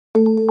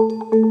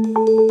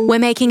We're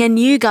making a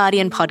new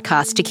Guardian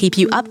podcast to keep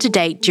you up to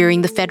date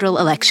during the federal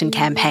election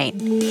campaign.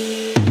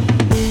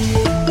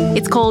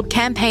 It's called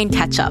Campaign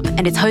Catch-Up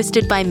and it's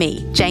hosted by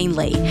me, Jane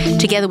Lee,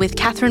 together with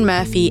Catherine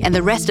Murphy and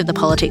the rest of the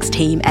politics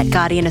team at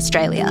Guardian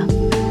Australia.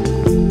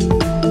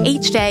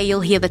 Each day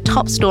you'll hear the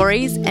top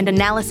stories and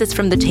analysis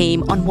from the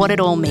team on what it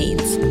all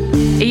means.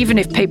 Even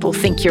if people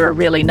think you're a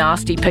really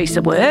nasty piece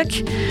of work,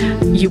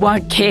 you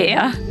won't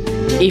care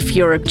if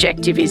your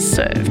objective is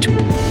served.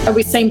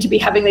 We seem to be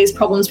having these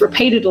problems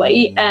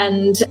repeatedly,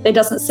 and there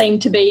doesn't seem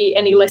to be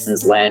any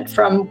lessons learnt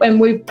from when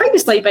we've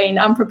previously been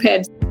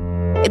unprepared.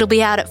 It'll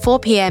be out at 4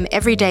 p.m.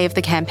 every day of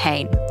the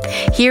campaign.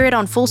 Hear it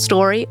on Full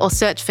Story or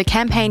search for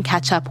Campaign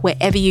Catch-Up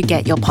wherever you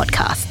get your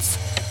podcasts.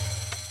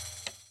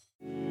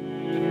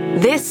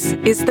 This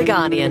is The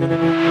Guardian.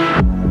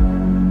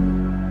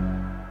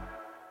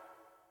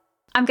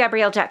 I'm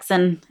Gabrielle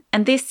Jackson,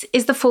 and this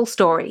is the Full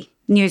Story,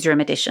 Newsroom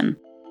Edition,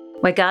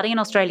 where Guardian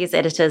Australia's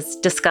editors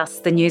discuss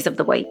the news of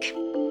the week.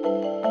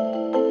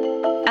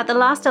 At the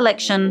last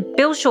election,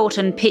 Bill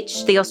Shorten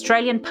pitched the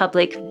Australian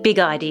public big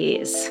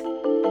ideas.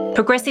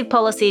 Progressive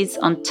policies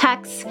on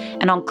tax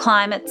and on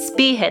climate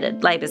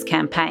spearheaded Labor's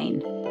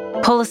campaign,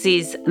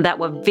 policies that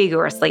were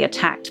vigorously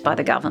attacked by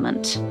the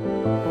government.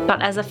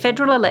 But as a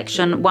federal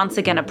election once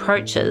again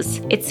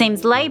approaches, it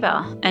seems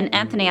Labor and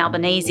Anthony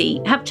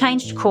Albanese have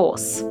changed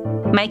course,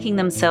 making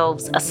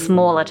themselves a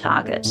smaller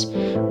target,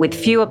 with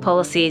fewer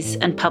policies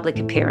and public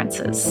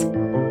appearances.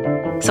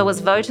 So as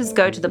voters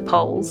go to the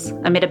polls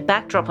amid a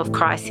backdrop of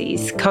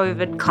crises,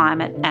 COVID,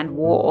 climate and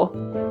war,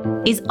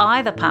 is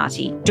either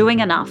party doing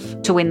enough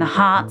to win the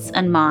hearts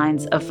and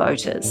minds of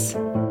voters?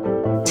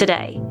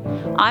 Today,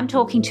 I'm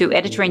talking to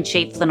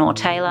Editor-in-Chief Lenore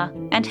Taylor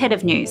and Head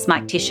of News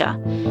Mike Tischer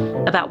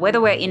about whether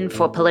we're in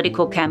for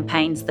political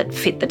campaigns that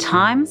fit the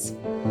times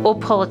or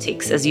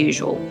politics as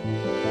usual.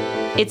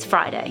 It's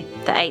Friday,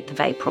 the 8th of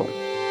April.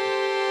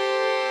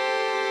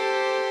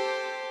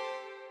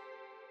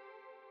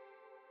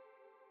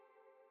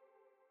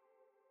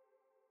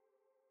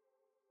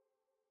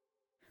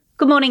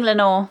 Good morning,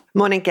 Lenore.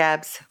 Morning,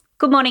 Gabs.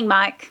 Good morning,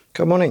 Mike.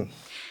 Good morning.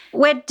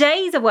 We're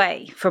days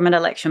away from an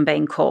election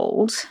being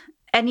called,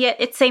 and yet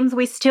it seems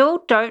we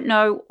still don't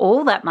know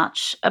all that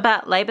much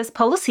about Labor's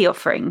policy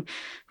offering.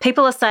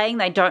 People are saying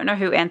they don't know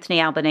who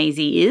Anthony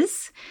Albanese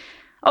is.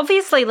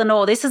 Obviously,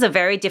 Lenore, this is a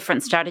very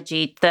different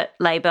strategy that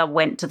Labor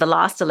went to the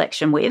last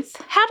election with.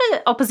 How do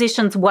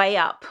oppositions weigh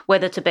up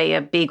whether to be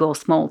a big or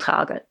small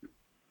target?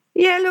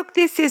 Yeah, look,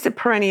 this is a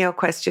perennial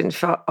question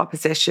for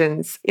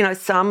oppositions. You know,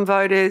 some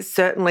voters,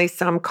 certainly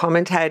some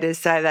commentators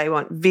say they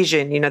want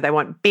vision, they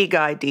want big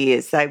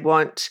ideas, they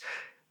want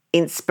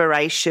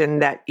inspiration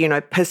that,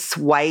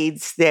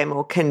 persuades them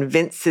or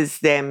convinces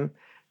them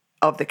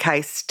of the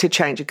case to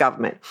change a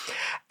government.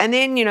 And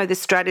then, the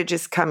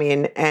strategists come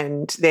in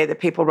and they're the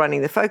people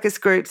running the focus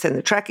groups and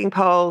the tracking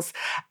polls,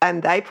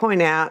 and they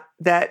point out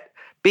that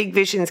big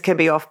visions can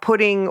be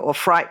off-putting or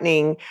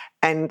frightening,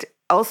 and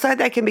also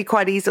they can be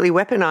quite easily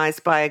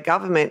weaponised by a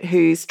government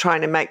who's trying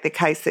to make the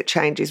case that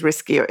change is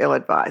risky or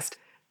ill-advised.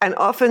 And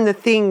often the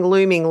thing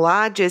looming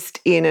largest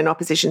in an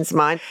opposition's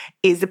mind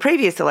is the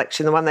previous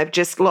election, the one they've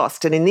just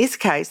lost. And in this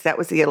case, that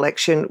was the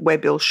election where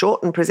Bill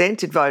Shorten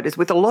presented voters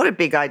with a lot of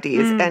big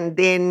ideas. And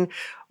then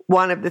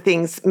one of the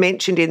things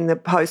mentioned in the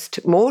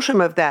post-mortem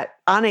of that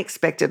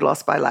unexpected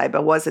loss by Labor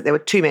was that there were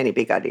too many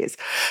big ideas.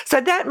 So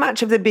that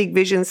much of the big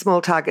vision, small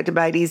target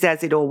debate is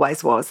as it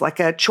always was, like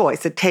a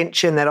choice, a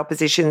tension that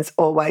oppositions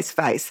always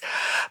face.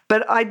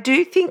 But I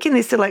do think in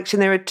this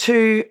election there are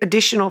two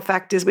additional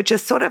factors which are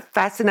sort of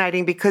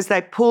fascinating because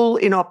they pull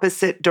in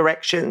opposite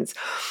directions.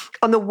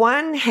 On the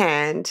one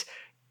hand,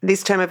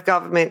 this term of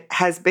government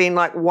has been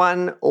like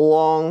one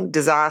long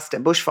disaster,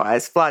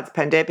 bushfires, floods,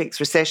 pandemics,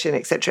 recession,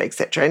 et cetera, et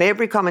cetera. And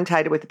every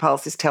commentator with the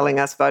Pulse is telling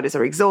us voters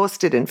are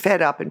exhausted and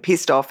fed up and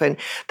pissed off, and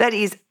that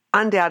is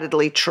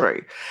undoubtedly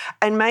true.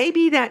 And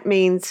maybe that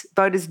means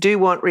voters do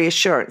want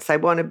reassurance. They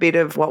want a bit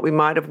of what we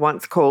might have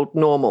once called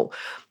normal.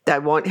 They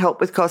want help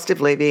with cost of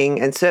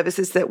living and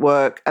services that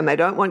work, and they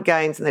don't want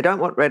games and they don't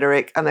want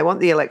rhetoric, and they want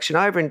the election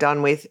over and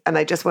done with, and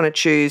they just want to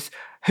choose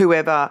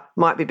whoever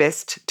might be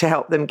best to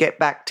help them get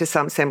back to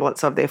some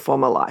semblance of their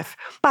former life.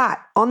 But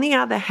on the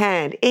other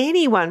hand,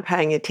 anyone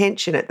paying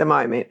attention at the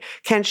moment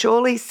can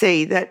surely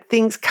see that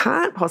things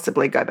can't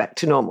possibly go back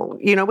to normal.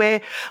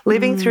 We're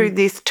living through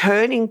this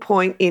turning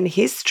point in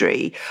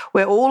history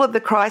where all of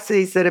the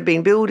crises that have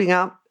been building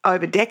up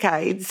over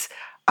decades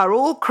are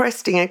all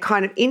cresting and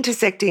kind of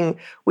intersecting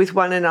with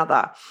one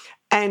another.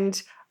 And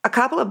a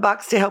couple of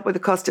bucks to help with the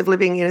cost of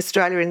living in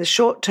Australia in the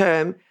short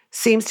term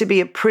seems to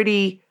be a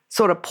pretty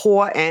sort of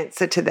poor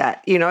answer to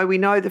that. We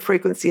know the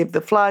frequency of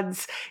the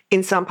floods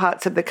in some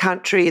parts of the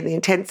country and the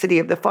intensity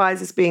of the fires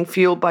is being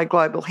fueled by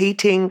global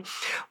heating.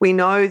 We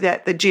know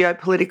that the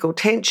geopolitical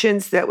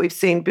tensions that we've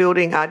seen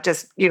building are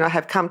just,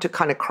 have come to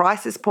kind of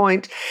crisis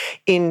point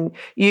in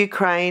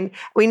Ukraine.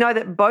 We know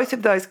that both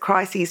of those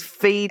crises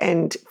feed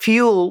and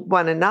fuel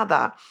one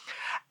another.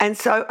 And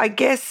so I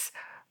guess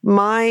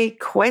My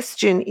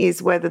question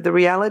is whether the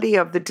reality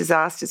of the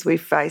disasters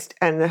we've faced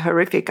and the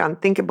horrific,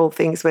 unthinkable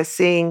things we're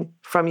seeing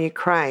from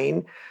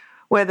Ukraine,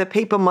 whether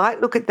people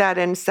might look at that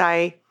and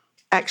say,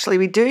 actually,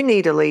 we do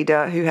need a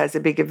leader who has a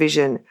bigger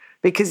vision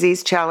because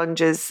these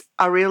challenges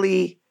are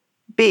really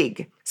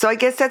big. So I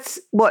guess that's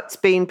what's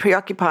been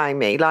preoccupying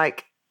me.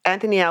 Like,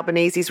 Anthony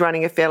Albanese is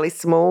running a fairly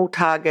small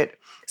target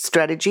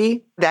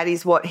strategy. That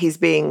is what he's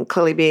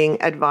clearly being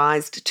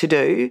advised to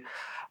do.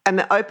 And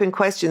the open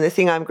question, the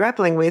thing I'm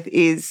grappling with,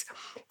 is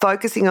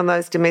focusing on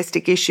those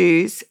domestic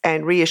issues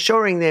and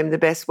reassuring them the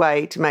best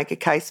way to make a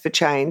case for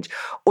change,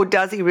 or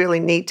does he really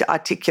need to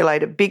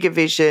articulate a bigger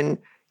vision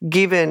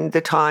given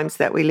the times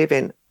that we live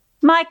in?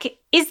 Mike,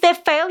 is their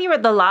failure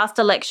at the last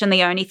election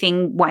the only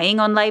thing weighing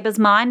on Labor's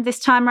mind this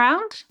time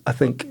round? I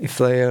think if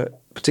they're,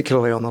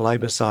 particularly on the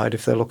Labor side,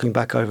 if they're looking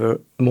back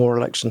over more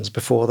elections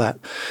before that,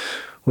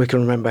 we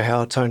can remember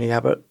how Tony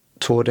Abbott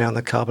tore down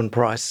the carbon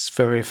price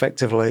very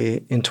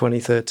effectively in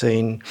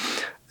 2013.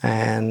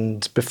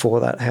 And before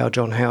that, how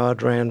John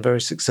Howard ran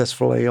very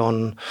successfully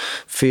on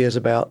fears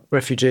about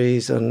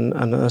refugees and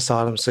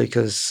asylum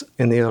seekers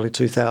in the early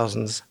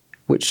 2000s,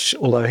 which,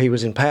 although he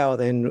was in power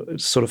then,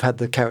 sort of had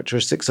the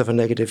characteristics of a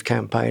negative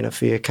campaign, a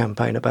fear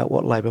campaign about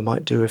what Labor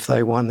might do if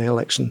they won the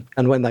election.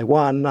 And when they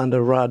won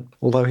under Rudd,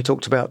 although he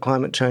talked about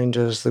climate change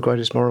as the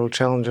greatest moral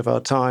challenge of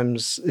our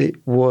times, it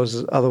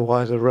was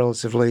otherwise a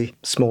relatively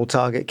small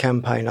target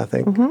campaign, I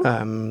think,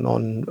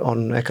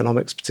 on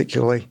economics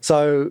particularly.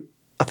 So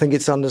I think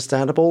it's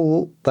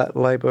understandable that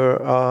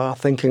Labor are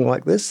thinking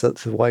like this, that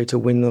the way to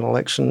win an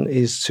election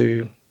is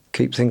to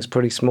keep things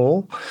pretty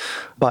small.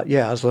 But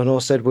yeah, as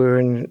Lenore said, we're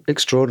in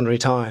extraordinary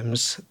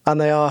times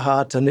and they are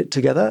hard to knit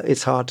together.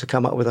 It's hard to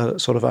come up with a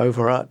sort of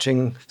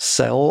overarching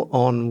sell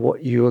on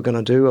what you are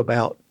going to do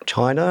about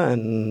China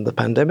and the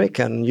pandemic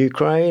and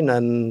Ukraine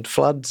and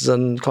floods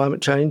and climate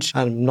change,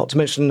 and not to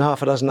mention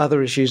half a dozen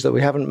other issues that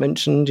we haven't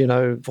mentioned,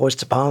 voice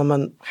to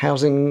parliament,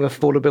 housing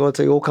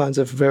affordability, all kinds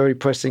of very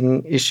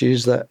pressing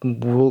issues that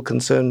will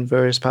concern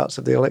various parts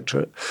of the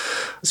electorate.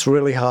 It's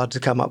really hard to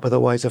come up with a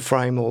way to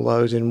frame all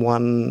those in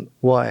one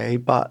way,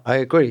 but I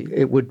agree,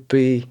 it would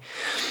be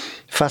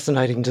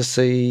fascinating to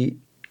see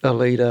a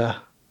leader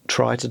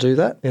try to do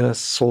that in a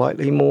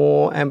slightly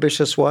more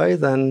ambitious way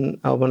than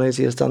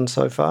Albanese has done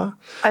so far.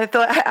 I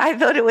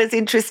thought it was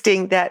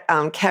interesting that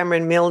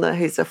Cameron Milner,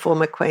 who's a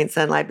former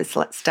Queensland Labor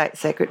State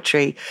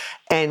Secretary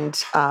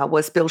and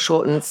was Bill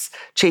Shorten's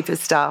chief of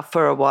staff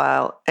for a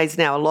while, is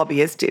now a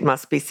lobbyist, it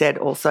must be said,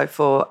 also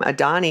for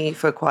Adani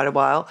for quite a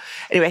while.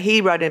 Anyway, he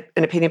wrote an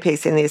opinion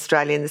piece in The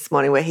Australian this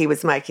morning where he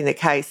was making the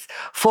case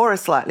for a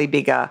slightly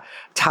bigger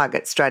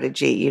target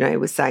strategy. He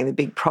was saying the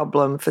big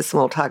problem for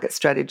small target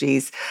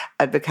strategies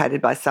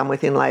advocated by some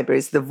within Labor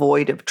is the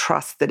void of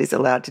trust that is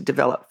allowed to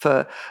develop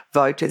for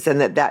voters, and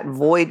that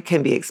void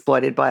can be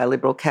exploited by a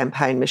Liberal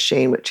campaign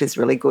machine, which is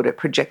really good at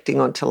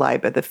projecting onto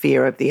Labor the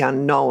fear of the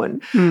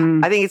unknown.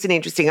 I think it's an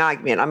interesting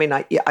argument. I mean,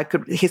 I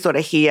could sort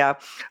of hear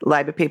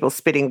Labor people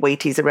spitting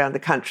Wheaties around the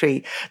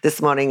country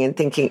this morning and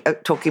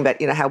talking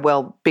about, how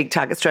well big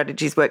target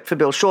strategies worked for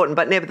Bill Shorten,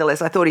 but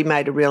nevertheless, I thought he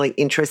made a really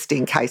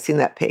interesting case in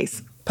that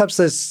piece. Perhaps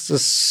there's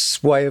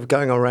this way of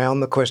going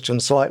around the question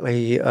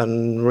slightly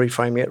and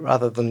reframing it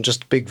rather than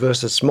just big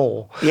versus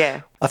small.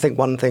 Yeah. I think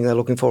one thing they're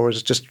looking for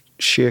is just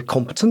sheer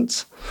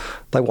competence.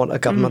 They want a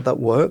government that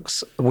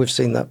works. We've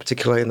seen that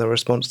particularly in the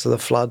response to the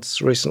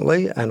floods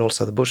recently and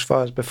also the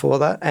bushfires before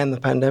that and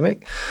the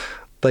pandemic.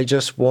 They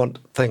just want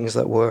things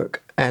that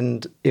work.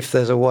 And if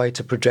there's a way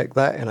to project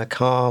that in a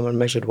calm and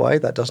measured way,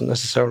 that doesn't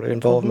necessarily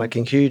involve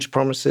making huge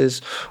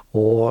promises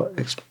or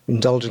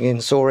indulging in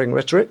soaring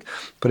rhetoric.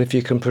 But if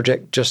you can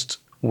project just,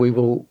 we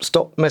will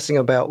stop messing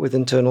about with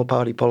internal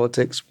party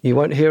politics. You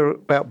won't hear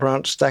about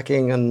branch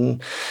stacking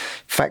and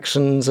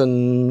factions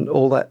and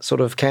all that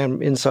sort of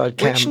inside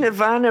camp. Which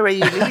nirvana are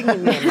you living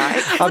in there,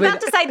 mate? I was about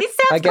to say, this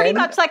sounds pretty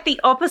much like the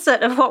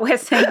opposite of what we're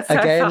seeing so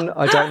far.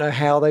 I don't know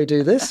how they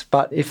do this,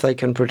 but if they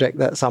can project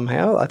that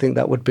somehow, I think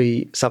that would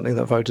be something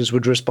that voters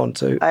would respond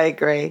to. I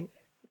agree.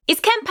 Is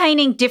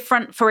campaigning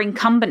different for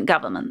incumbent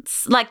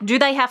governments? Like, do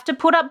they have to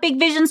put up big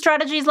vision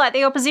strategies like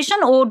the opposition,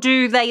 or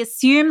do they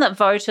assume that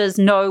voters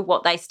know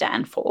what they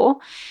stand for?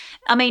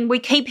 I mean, we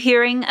keep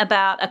hearing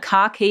about a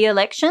car key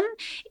election.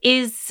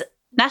 Is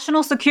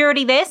national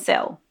security their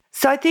sell?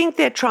 So I think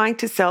they're trying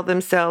to sell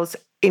themselves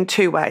in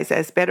two ways,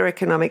 as better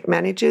economic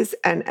managers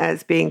and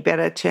as being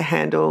better to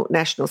handle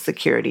national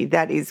security.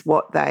 That is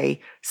what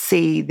they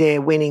see their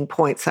winning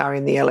points are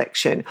in the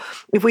election.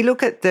 If we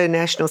look at the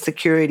national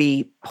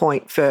security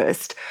point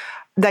first,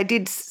 they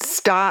did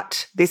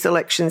start this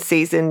election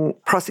season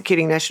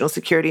prosecuting national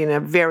security in a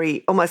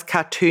very almost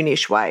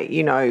cartoonish way.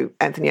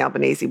 Anthony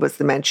Albanese was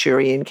the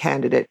Manchurian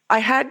candidate. I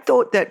had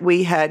thought that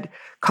we had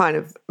kind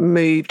of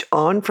moved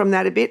on from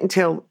that a bit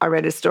until I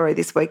read a story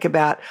this week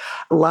about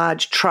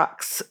large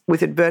trucks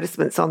with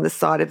advertisements on the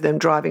side of them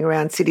driving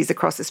around cities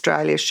across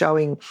Australia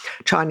showing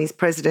Chinese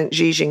President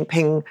Xi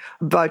Jinping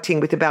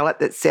voting with a ballot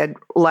that said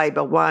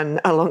Labor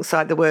won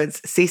alongside the words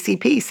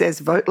CCP says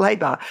vote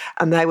Labor,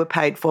 and they were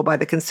paid for by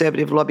the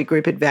conservative lobby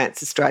group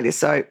Advance Australia.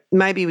 So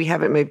maybe we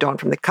haven't moved on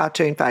from the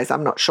cartoon phase,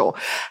 I'm not sure.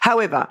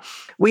 However,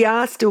 we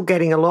are still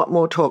getting a lot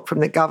more talk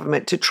from the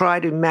government to try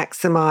to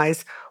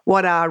maximise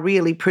what are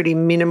really pretty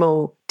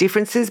minimal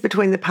differences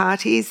between the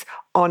parties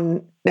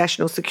on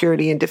national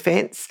security and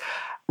defence,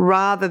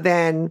 rather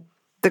than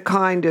the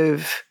kind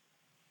of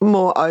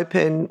more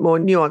open, more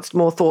nuanced,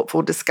 more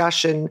thoughtful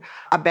discussion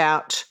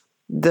about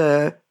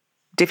the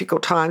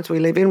difficult times we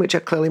live in, which are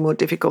clearly more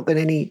difficult than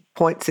any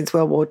point since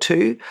World War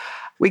II.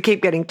 We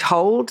keep getting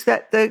told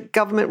that the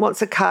government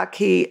wants a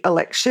khaki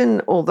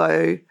election,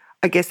 although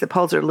I guess the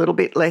polls are a little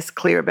bit less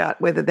clear about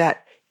whether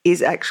that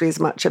is actually as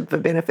much of a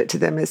benefit to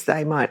them as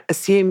they might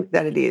assume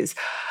that it is.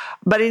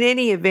 But in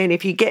any event,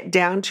 if you get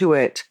down to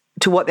it,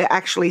 to what they're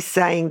actually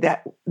saying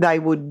that they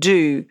would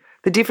do,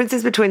 the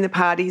differences between the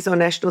parties on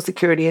national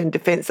security and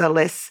defence are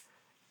less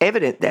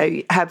evident.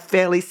 They have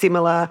fairly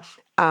similar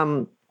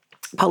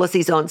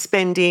policies on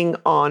spending,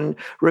 on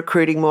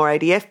recruiting more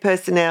ADF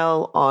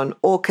personnel, on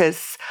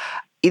AUKUS.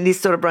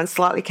 This sort of runs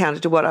slightly counter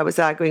to what I was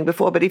arguing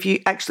before, but if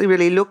you actually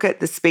really look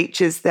at the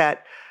speeches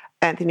that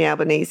Anthony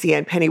Albanese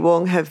and Penny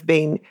Wong have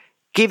been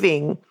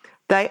giving,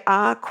 they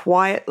are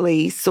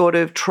quietly sort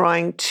of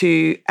trying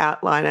to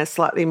outline a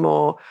slightly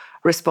more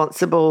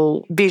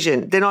responsible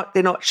vision. They're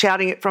not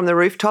shouting it from the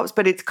rooftops,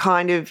 but it's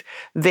kind of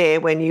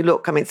there when you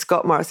look. I mean,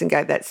 Scott Morrison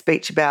gave that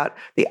speech about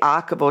the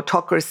arc of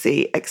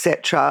autocracy,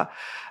 etc.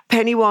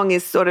 Penny Wong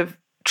is sort of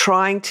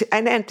trying to,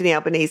 and Anthony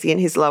Albanese in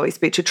his Lowy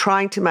speech are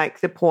trying to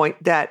make the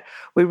point that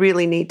we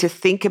really need to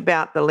think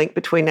about the link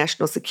between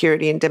national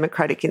security and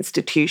democratic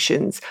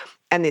institutions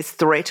and this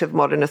threat of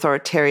modern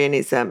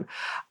authoritarianism.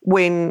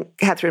 When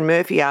Catherine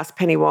Murphy asked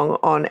Penny Wong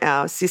on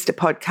our sister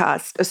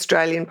podcast,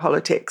 Australian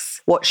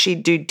Politics, what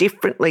she'd do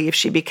differently if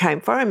she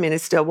became Foreign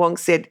Minister, Wong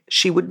said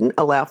she wouldn't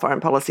allow foreign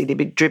policy to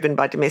be driven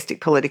by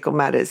domestic political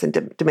matters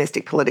and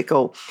domestic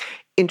political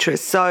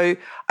interests. So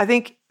I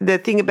think the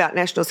thing about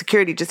national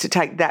security, just to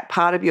take that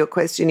part of your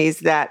question,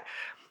 is that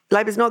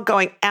Labor's not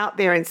going out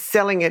there and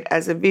selling it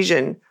as a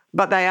vision,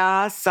 but they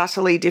are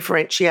subtly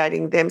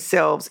differentiating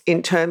themselves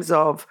in terms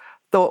of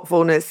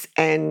thoughtfulness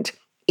and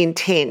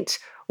intent,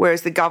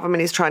 whereas the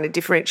government is trying to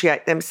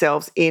differentiate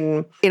themselves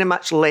in a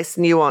much less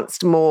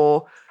nuanced,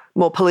 more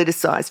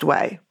politicised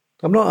way.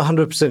 I'm not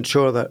 100%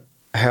 sure that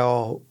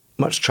how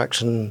much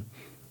traction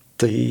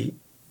the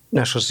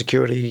national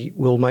security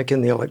will make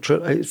in the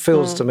electorate. It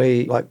feels to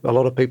me like a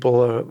lot of people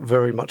are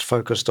very much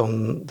focused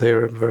on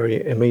their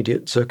very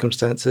immediate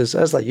circumstances,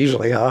 as they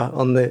usually are,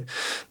 on their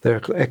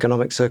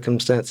economic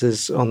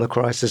circumstances, on the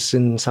crisis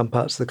in some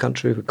parts of the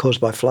country caused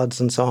by floods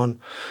and so on.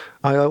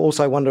 I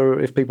also wonder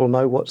if people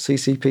know what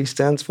CCP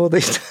stands for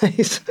these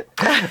days.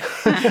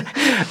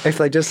 If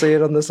they just see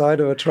it on the side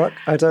of a truck,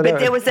 I don't know.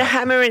 But there was a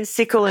hammer and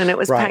sickle and it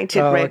was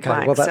painted red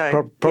white. Well,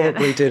 that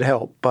probably did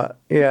help. But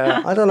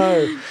yeah, I don't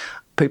know.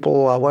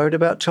 People are worried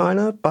about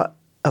China, but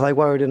are they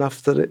worried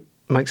enough that it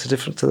makes a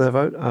difference to their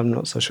vote? I'm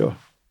not so sure.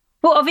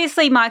 Well,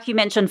 obviously, Mike, you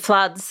mentioned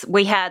floods.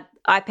 We had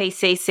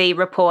IPCC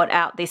report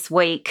out this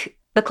week.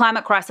 The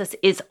climate crisis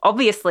is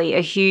obviously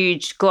a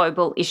huge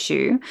global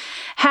issue.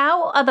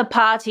 How are the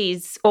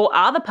parties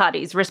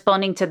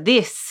responding to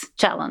this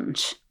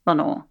challenge,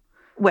 Lenore?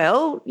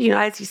 Well,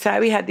 as you say,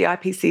 we had the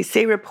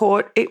IPCC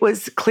report. It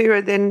was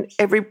clearer than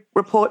every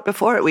report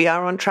before it. We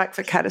are on track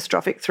for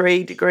catastrophic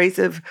 3 degrees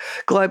of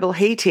global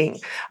heating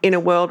in a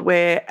world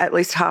where at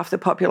least half the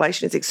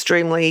population is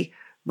extremely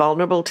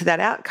vulnerable to that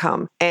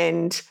outcome.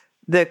 And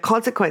the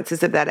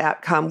consequences of that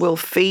outcome will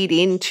feed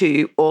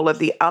into all of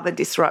the other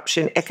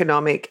disruption,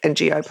 economic and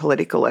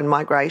geopolitical and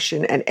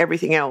migration and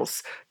everything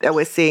else that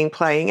we're seeing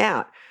playing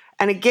out.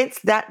 And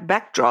against that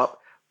backdrop,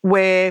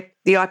 where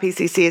the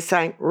IPCC is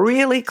saying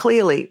really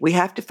clearly we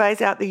have to phase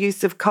out the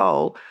use of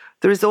coal,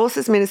 the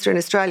Resources Minister in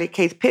Australia,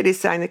 Keith Pitt, is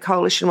saying the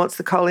coalition wants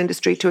the coal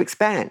industry to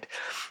expand.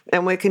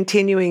 And we're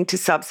continuing to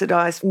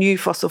subsidise new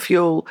fossil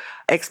fuel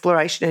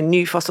exploration and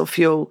new fossil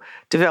fuel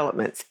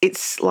developments.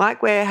 It's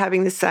like we're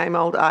having the same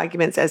old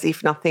arguments as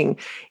if nothing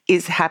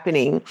is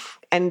happening.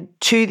 And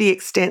to the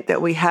extent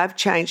that we have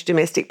changed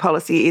domestic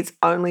policy, it's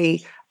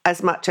only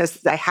as much as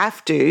they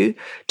have to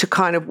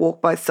kind of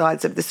walk both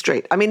sides of the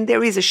street. I mean,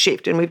 there is a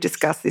shift, and we've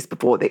discussed this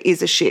before, there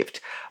is a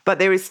shift, but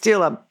there is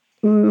still a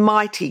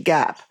mighty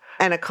gap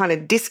and a kind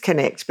of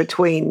disconnect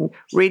between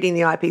reading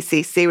the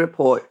IPCC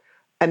report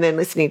and then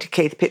listening to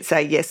Keith Pitt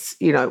say, yes,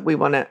 we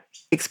want to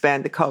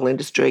expand the coal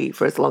industry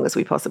for as long as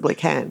we possibly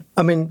can.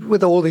 I mean,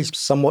 with all these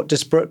somewhat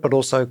disparate but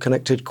also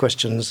connected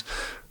questions,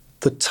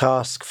 the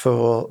task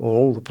for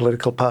all the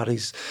political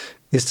parties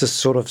is to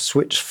sort of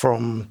switch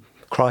from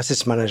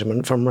crisis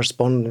management, from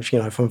responding,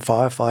 from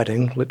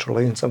firefighting,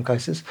 literally in some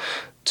cases,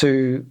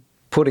 to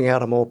putting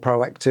out a more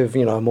proactive,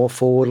 a more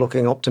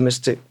forward-looking,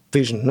 optimistic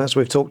vision, as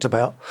we've talked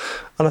about.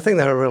 And I think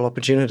there are real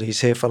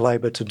opportunities here for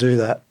Labor to do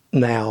that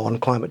now on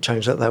climate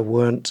change that there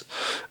weren't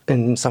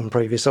in some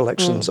previous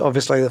elections.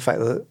 Obviously, the fact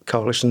that the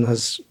Coalition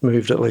has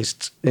moved, at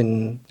least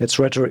in its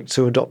rhetoric,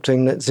 to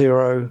adopting a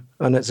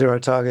net zero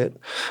target,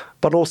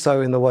 but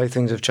also in the way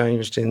things have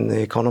changed in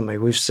the economy.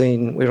 We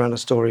ran a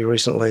story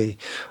recently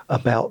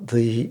about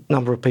the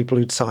number of people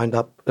who'd signed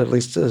up, at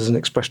least as an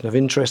expression of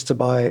interest, to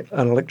buy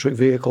an electric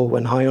vehicle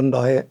when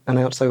Hyundai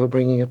announced they were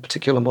bringing a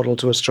particular model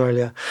to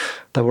Australia.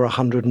 There were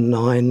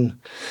 109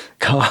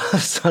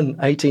 cars and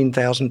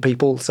 18,000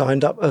 people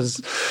signed up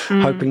as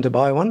hoping to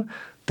buy one.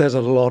 There's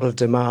a lot of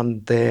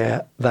demand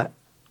there that,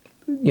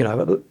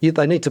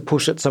 they need to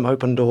push at some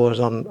open doors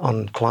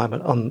on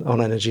climate,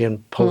 on energy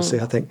and policy,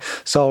 I think.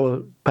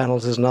 Solar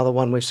panels is another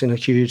one. We've seen a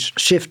huge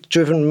shift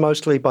driven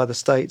mostly by the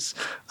states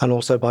and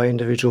also by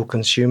individual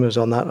consumers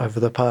on that over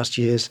the past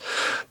years.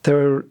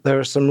 There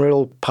are some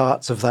real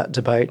parts of that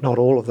debate, not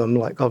all of them,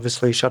 like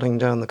obviously shutting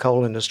down the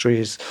coal industry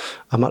is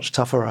a much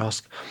tougher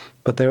ask.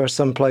 But there are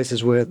some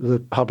places where the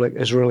public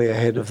is really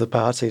ahead of the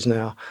parties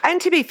now. And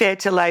to be fair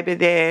to Labor,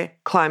 their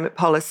climate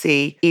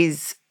policy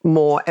is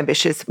more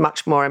ambitious,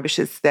 much more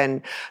ambitious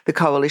than the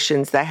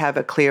Coalition's. They have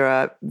a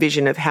clearer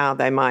vision of how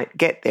they might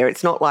get there.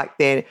 It's not like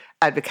they're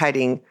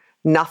advocating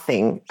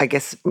nothing. I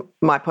guess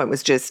my point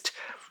was just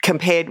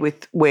compared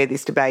with where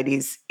this debate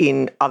is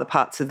in other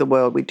parts of the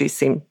world, we do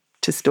seem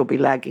to still be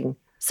lagging.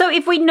 So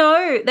if we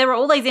know there are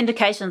all these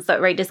indications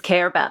that readers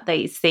care about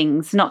these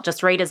things, not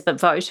just readers but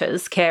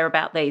voters care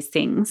about these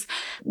things,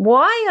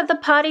 why are the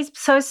parties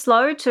so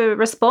slow to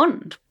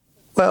respond?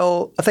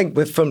 Well, I think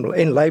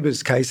in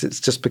Labor's case, it's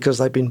just because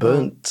they've been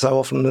burnt so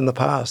often in the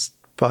past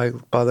by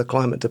the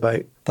climate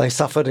debate. They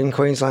suffered in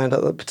Queensland,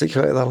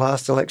 particularly at the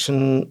last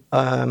election,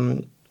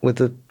 with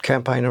the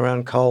campaign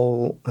around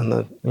coal and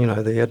the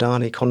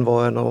Adani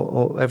convoy and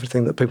all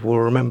everything that people will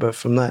remember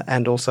from that.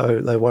 And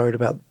also they're worried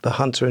about the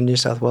Hunter in New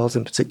South Wales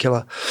in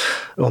particular.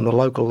 On the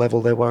local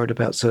level, they're worried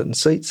about certain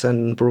seats,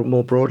 and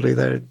more broadly,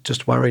 they're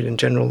just worried in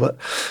general that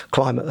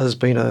climate has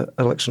been an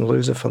election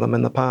loser for them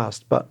in the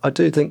past. But I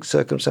do think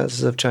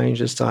circumstances have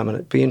changed this time, and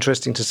it'd be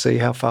interesting to see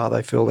how far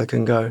they feel they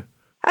can go.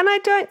 And I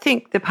don't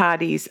think the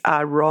parties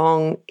are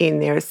wrong in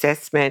their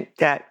assessment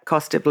that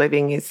cost of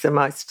living is the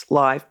most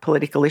live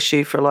political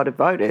issue for a lot of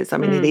voters. I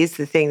mean, it is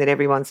the thing that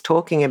everyone's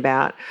talking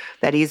about.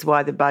 That is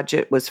why the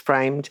budget was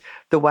framed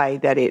the way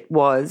that it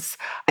was.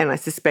 And I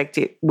suspect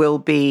it will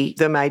be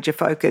the major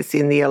focus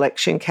in the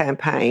election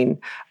campaign.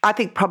 I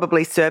think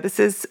probably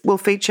services will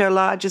feature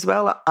large as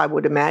well, I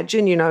would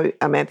imagine.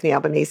 Anthony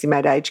Albanese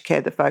made aged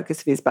care the focus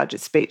of his budget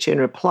speech in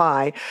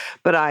reply,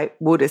 but I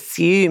would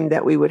assume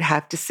that we would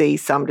have to see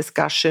some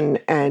discussion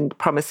and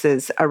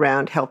promises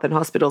around health and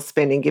hospital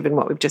spending, given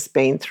what we've just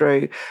been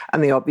through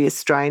and the obvious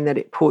strain that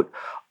it put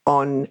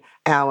on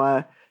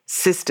our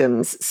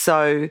systems.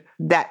 So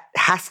that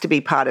has to be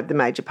part of the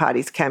major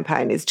parties'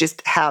 campaign, is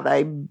just how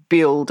they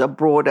build a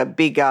broader,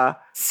 bigger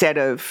set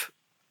of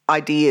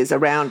ideas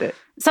around it.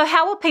 So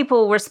how are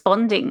people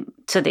responding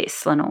to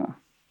this, Lenore?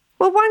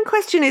 Well, one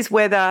question is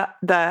whether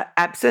the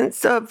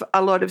absence of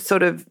a lot of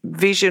sort of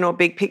vision or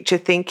big picture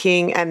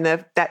thinking and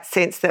that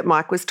sense that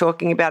Mike was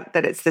talking about,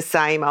 that it's the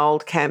same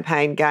old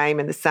campaign game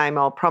and the same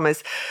old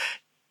promise,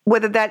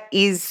 whether that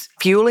is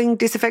fueling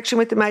disaffection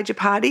with the major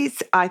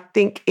parties. I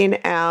think in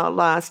our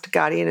last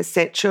Guardian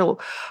Essential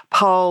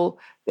poll,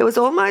 there was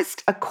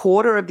almost a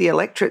quarter of the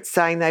electorate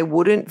saying they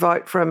wouldn't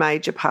vote for a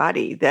major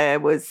party. There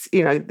was,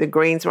 the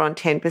Greens were on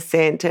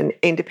 10% and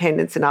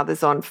Independents and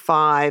others on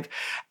 5%,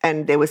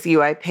 and there was the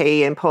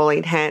UAP and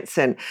Pauline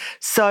Hanson.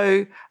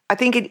 So I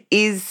think it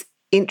is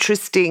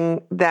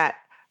interesting that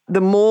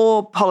the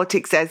more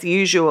politics as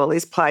usual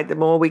is played, the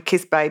more we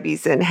kiss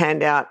babies and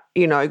hand out,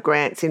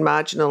 grants in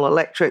marginal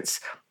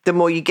electorates, the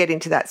more you get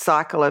into that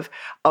cycle of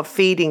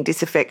feeding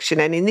disaffection.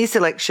 And in this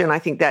election, I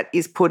think that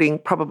is putting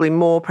probably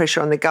more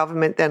pressure on the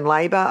government than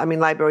Labor. I mean,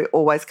 Labor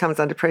always comes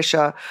under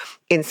pressure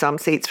in some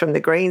seats from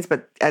the Greens,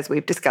 but as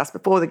we've discussed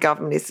before, the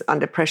government is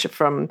under pressure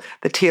from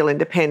the Teal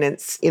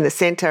Independents in the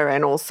centre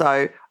and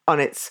also on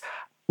its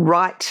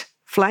right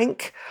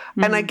flank.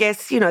 And I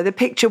guess, the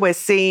picture we're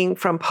seeing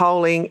from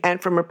polling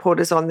and from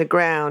reporters on the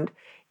ground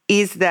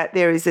is that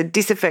there is a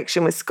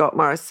disaffection with Scott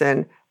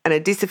Morrison and a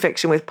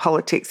disaffection with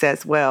politics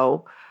as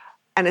well,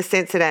 and a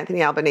sense that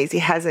Anthony Albanese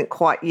hasn't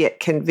quite yet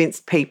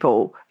convinced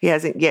people. He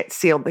hasn't yet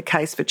sealed the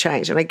case for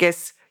change. And I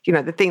guess,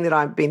 the thing that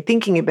I've been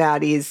thinking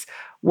about is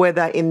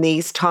whether in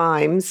these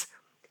times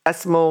a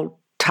small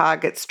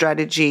target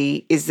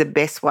strategy is the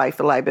best way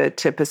for Labor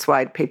to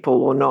persuade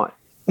people or not.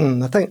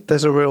 I think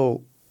there's a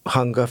real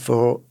hunger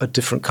for a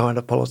different kind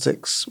of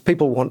politics.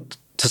 People want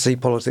to see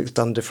politics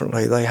done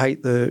differently. They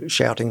hate the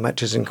shouting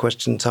matches in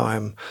question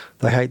time.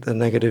 They hate the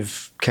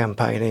negative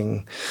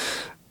campaigning.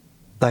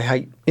 They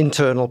hate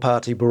internal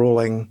party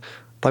brawling.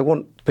 They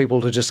want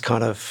people to just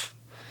kind of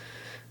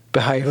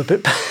behave a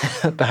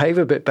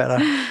bit better.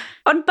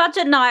 On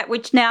budget night,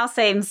 which now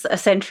seems a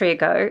century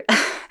ago,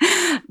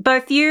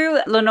 Both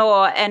you,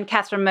 Lenore, and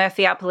Catherine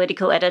Murphy, our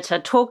political editor,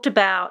 talked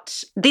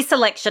about this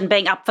election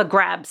being up for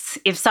grabs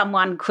if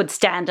someone could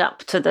stand up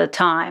to the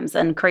times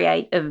and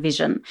create a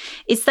vision.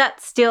 Is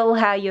that still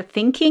how you're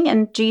thinking?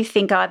 And do you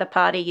think either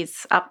party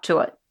is up to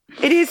it?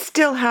 It is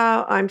still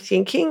how I'm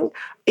thinking.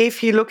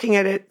 If you're looking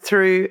at it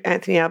through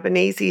Anthony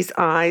Albanese's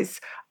eyes,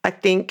 I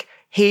think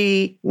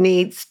he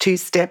needs to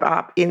step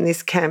up in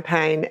this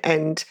campaign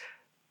and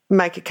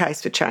make a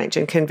case for change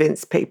and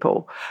convince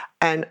people.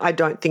 And I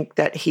don't think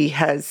that he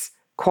has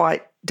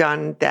quite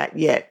done that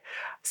yet.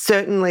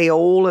 Certainly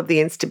all of the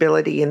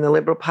instability in the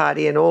Liberal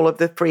Party and all of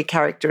the free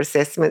character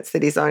assessments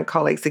that his own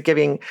colleagues are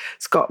giving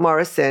Scott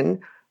Morrison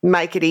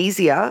make it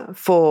easier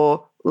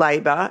for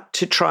Labor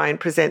to try and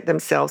present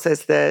themselves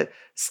as the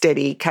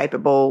steady,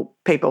 capable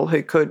people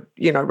who could,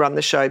 run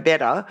the show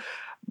better.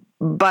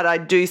 But I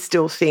do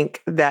still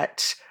think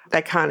that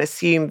they can't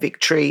assume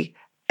victory,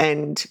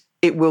 and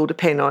it will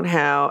depend on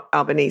how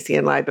Albanese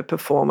and Labor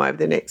perform over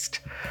the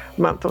next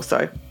month or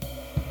so.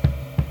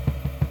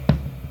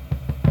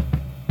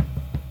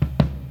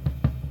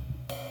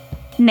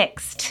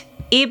 Next,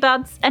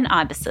 earbuds and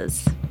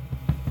ibises.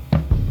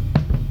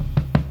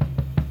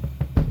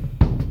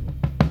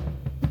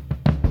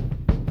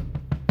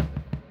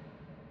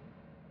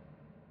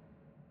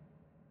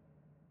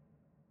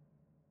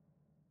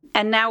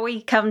 And now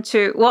we come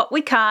to what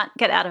we can't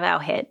get out of our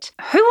head.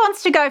 Who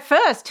wants to go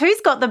first? Who's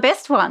got the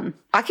best one?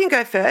 I can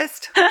go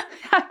first.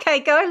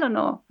 Okay, go,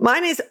 Lenore.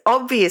 Mine is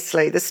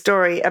obviously the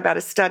story about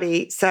a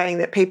study saying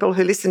that people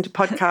who listen to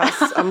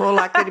podcasts are more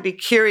likely to be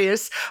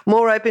curious,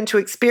 more open to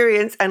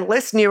experience, and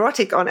less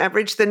neurotic on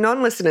average than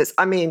non-listeners.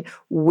 I mean,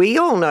 we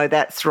all know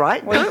that's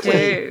right, don't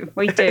we?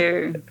 We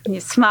do. You're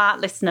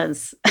smart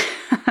listeners.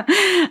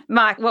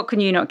 Mike, what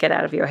can you not get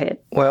out of your head?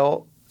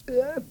 Well,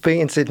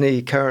 being in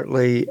Sydney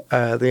currently,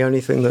 the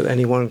only thing that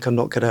anyone can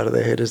not get out of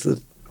their head is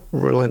the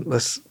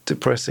relentless,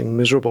 depressing,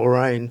 miserable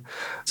rain.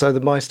 So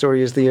my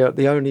story is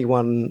the only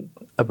one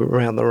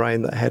around the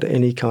rain that had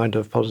any kind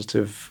of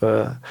positive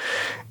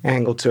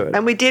angle to it.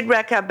 And we did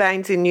rack our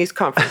brains in news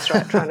conference,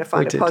 right, trying to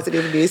find a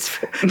positive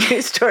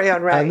news story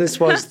on rain. And this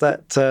was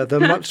that the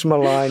much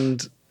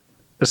maligned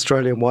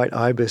Australian white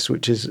ibis,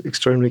 which is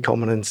extremely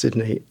common in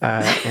Sydney,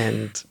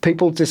 and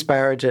people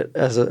disparage it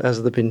as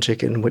the bin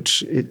chicken,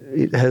 which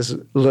it has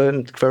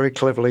learned very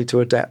cleverly to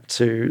adapt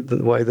to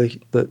the way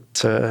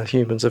that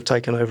humans have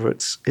taken over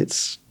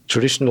its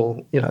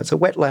traditional, it's a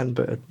wetland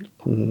bird.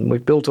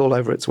 We've built all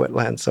over its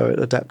wetland, so it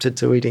adapted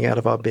to eating out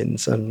of our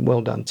bins, and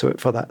well done to it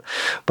for that.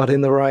 But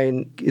in the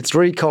rain, it's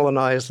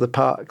recolonised the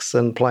parks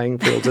and playing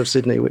fields of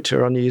Sydney, which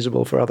are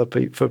unusable for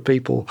for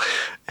people,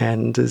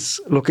 and is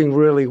looking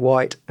really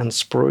white and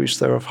spruce.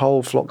 There are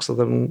whole flocks of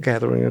them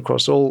gathering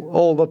across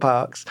all the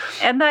parks.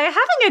 And they're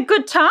having a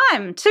good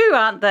time too,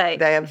 aren't they?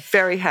 They are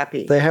very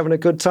happy. They're having a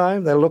good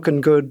time. They're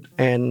looking good,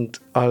 and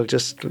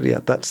that's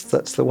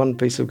the one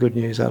piece of good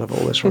news out of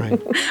all this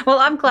rain. Well,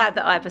 I'm glad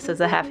the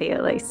ibises are happy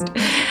at least.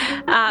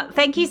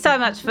 Thank you so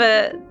much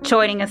for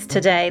joining us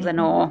today,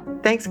 Lenore.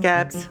 Thanks,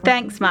 Gabs.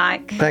 Thanks,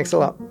 Mike. Thanks a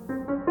lot.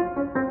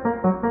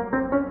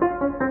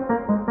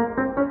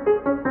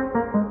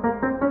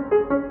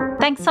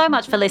 Thanks so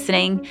much for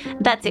listening.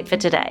 That's it for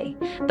today.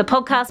 The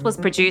podcast was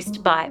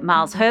produced by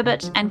Miles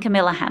Herbert and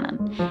Camilla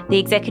Hannon. The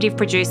executive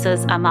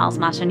producers are Miles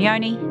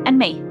Martignoni and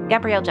me,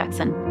 Gabrielle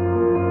Jackson.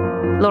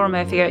 Laura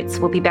Murphy-Oates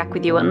will be back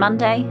with you on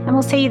Monday, and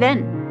we'll see you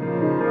then.